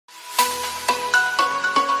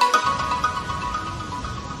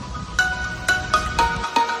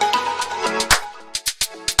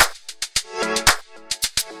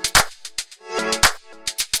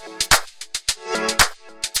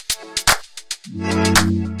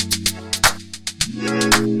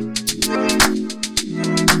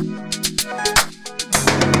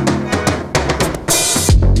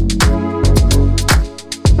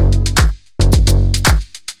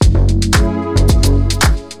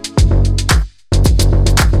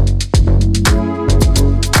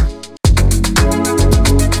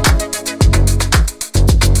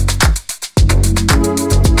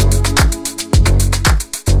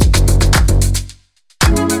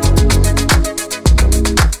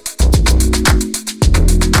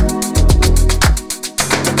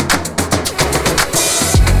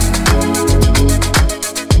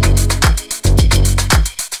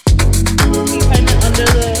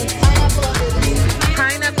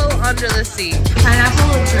Under the sea.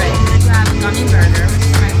 Pineapple drink. You have gummy burger, which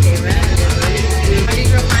is my favorite. Are these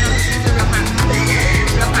real pineapples? Real pineapple.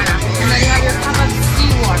 Real pineapple. And then you have your cup of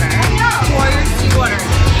seawater. Pour your seawater.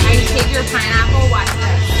 And you take your pineapple, watch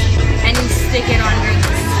this, and you stick it on your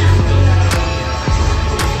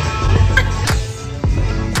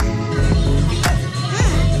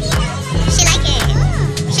She like it.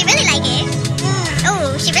 She really like it.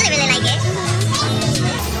 Oh, she really like it.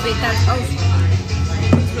 Wait, that's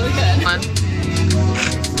really good.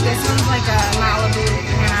 This one's like a Malibu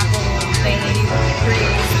pineapple thing.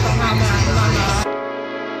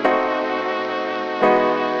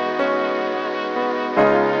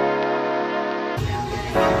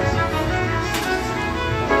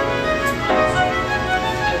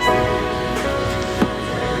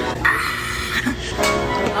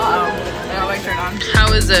 I got my shirt on. How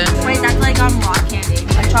is it? Wait, that's like rock candy.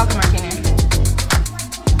 Like chocolate martini.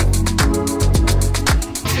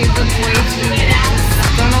 This looks way too good.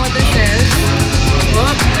 Don't know what this is.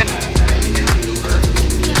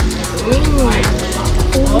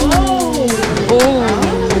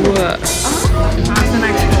 That's the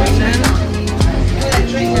next question.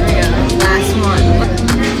 Last one.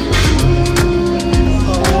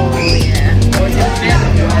 Oh yeah.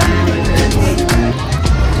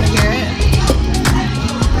 You hear it?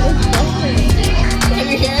 Can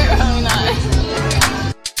you hear it? Probably not.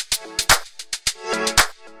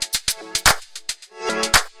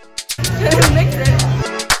 Mix it.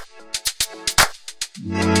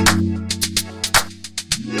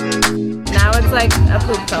 Now it's like a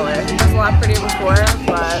poop color. It was a lot prettier before,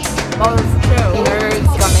 but it's true. There's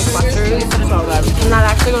gummy clusters, so good. And that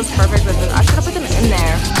actually goes perfect with it. I should have put them in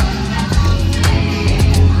there.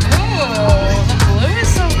 Oh, the blue is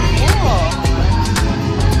so cool.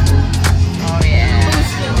 Oh yeah.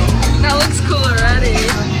 That looks cool already.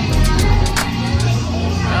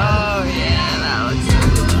 Oh yeah, that looks cool.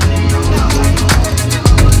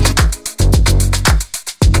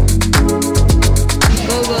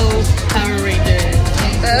 Go go Power Rangers.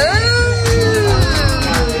 Oh,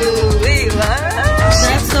 wait, what?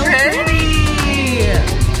 That's so pretty.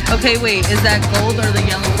 Okay, wait, is that gold or the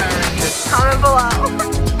yellow Power Rangers? Comment below.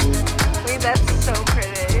 Wait, that's so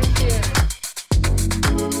pretty. Yeah.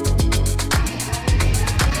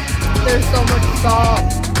 There's so much salt.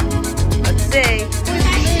 Let's see.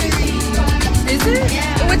 Is it?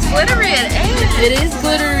 Oh, it's glittery. It is. It is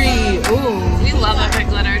glittery. Ooh. We love a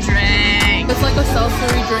glitter drink. It's like a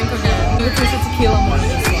seltzery drink again. It's just a tequila more than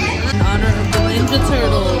this one. In honor of the Ninja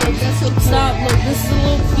Turtle. Stop, look, this is a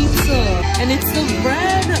little pizza. And it's the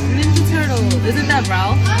red Ninja Turtle. Isn't that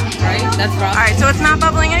Ralph? Right? That's Ralph. Alright, so it's not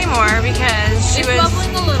bubbling anymore because It's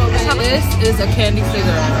bubbling a little bit. This is a candy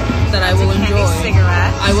cigarette that I will enjoy.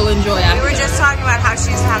 Cigarette. I will enjoy after. We were just talking about how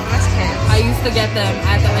she used to have them as kids. I used to get them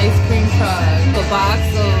at the ice cream truck. The box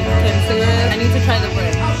of candy cigarettes. I need to try the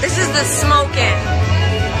red. This is the smoking.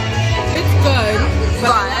 It's good,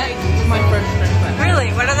 but like my first drink.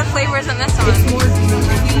 Really? What are the flavors in this one? It's more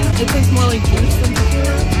juicy. It tastes more like juice than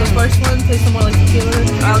tequila. The first one tastes more like tequila.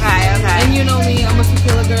 Okay, okay. And you know me, I'm a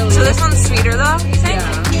tequila girl. So this one's sweeter though, you think?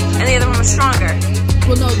 Yeah. And the other one was stronger.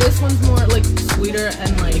 Well, no, this one's more like sweeter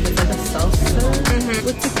and like it's like a seltzer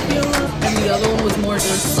with tequila. And the other one was more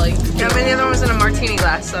just like tequila. I mean, the other one was in a martini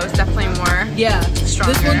glass, so it's definitely more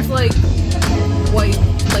stronger. This one's like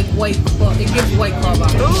white claw. It gives white claw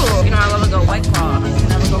vibes. Ooh, you know I love a good white claw. You can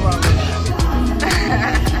never go wrong with that.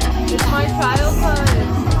 It's my childhood.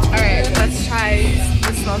 Alright, let's try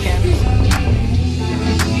the smoking.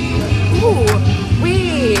 Ooh,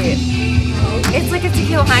 wait. It's like a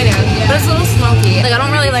tequila hideout, but it's a little smoky. Like I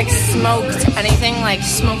don't really like smoked anything like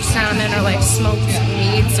smoked salmon or like smoked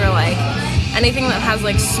meats or like anything that has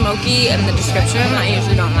like smoky in the description. I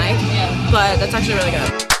usually don't like, but that's actually really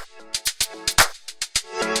good.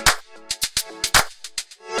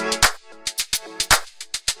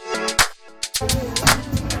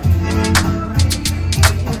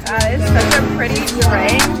 That is such a pretty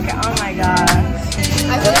drink. Oh my god.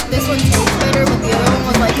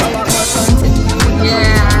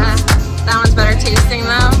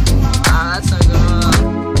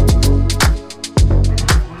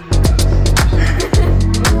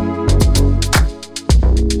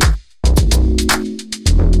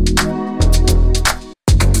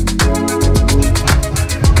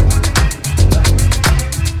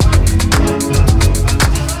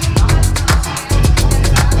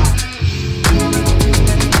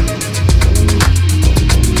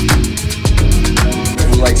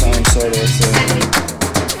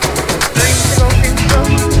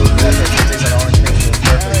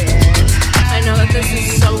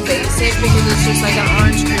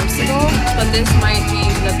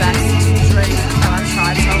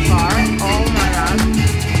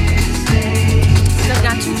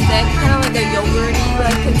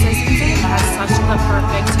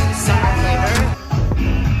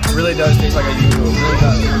 tastes like a yoo-hoo. It really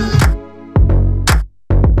does.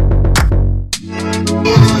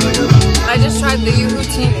 I just tried the yoo-hoo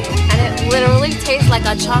teeny, and it literally tastes like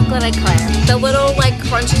a chocolate eclair. The little like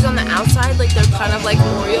crunchies on the outside, like they're kind of like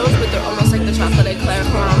Oreos, but they're almost like the chocolate eclair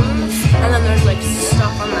crumbs. And then there's like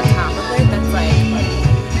stuff on the top of it that's like,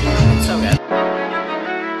 it's so good.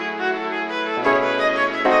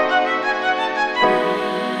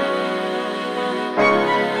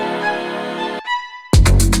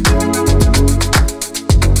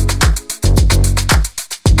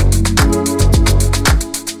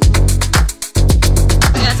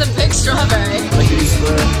 Strawberry. Like it is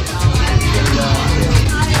good.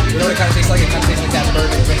 You know what it kind of tastes like? It kind of tastes like that burger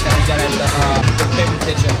that we got at the Pit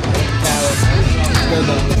Kitchen. Good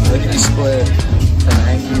though. Lickety split from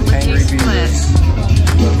Angry Beavers.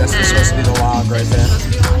 Look, that's supposed to be the log right there. Supposed to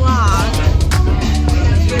be the log.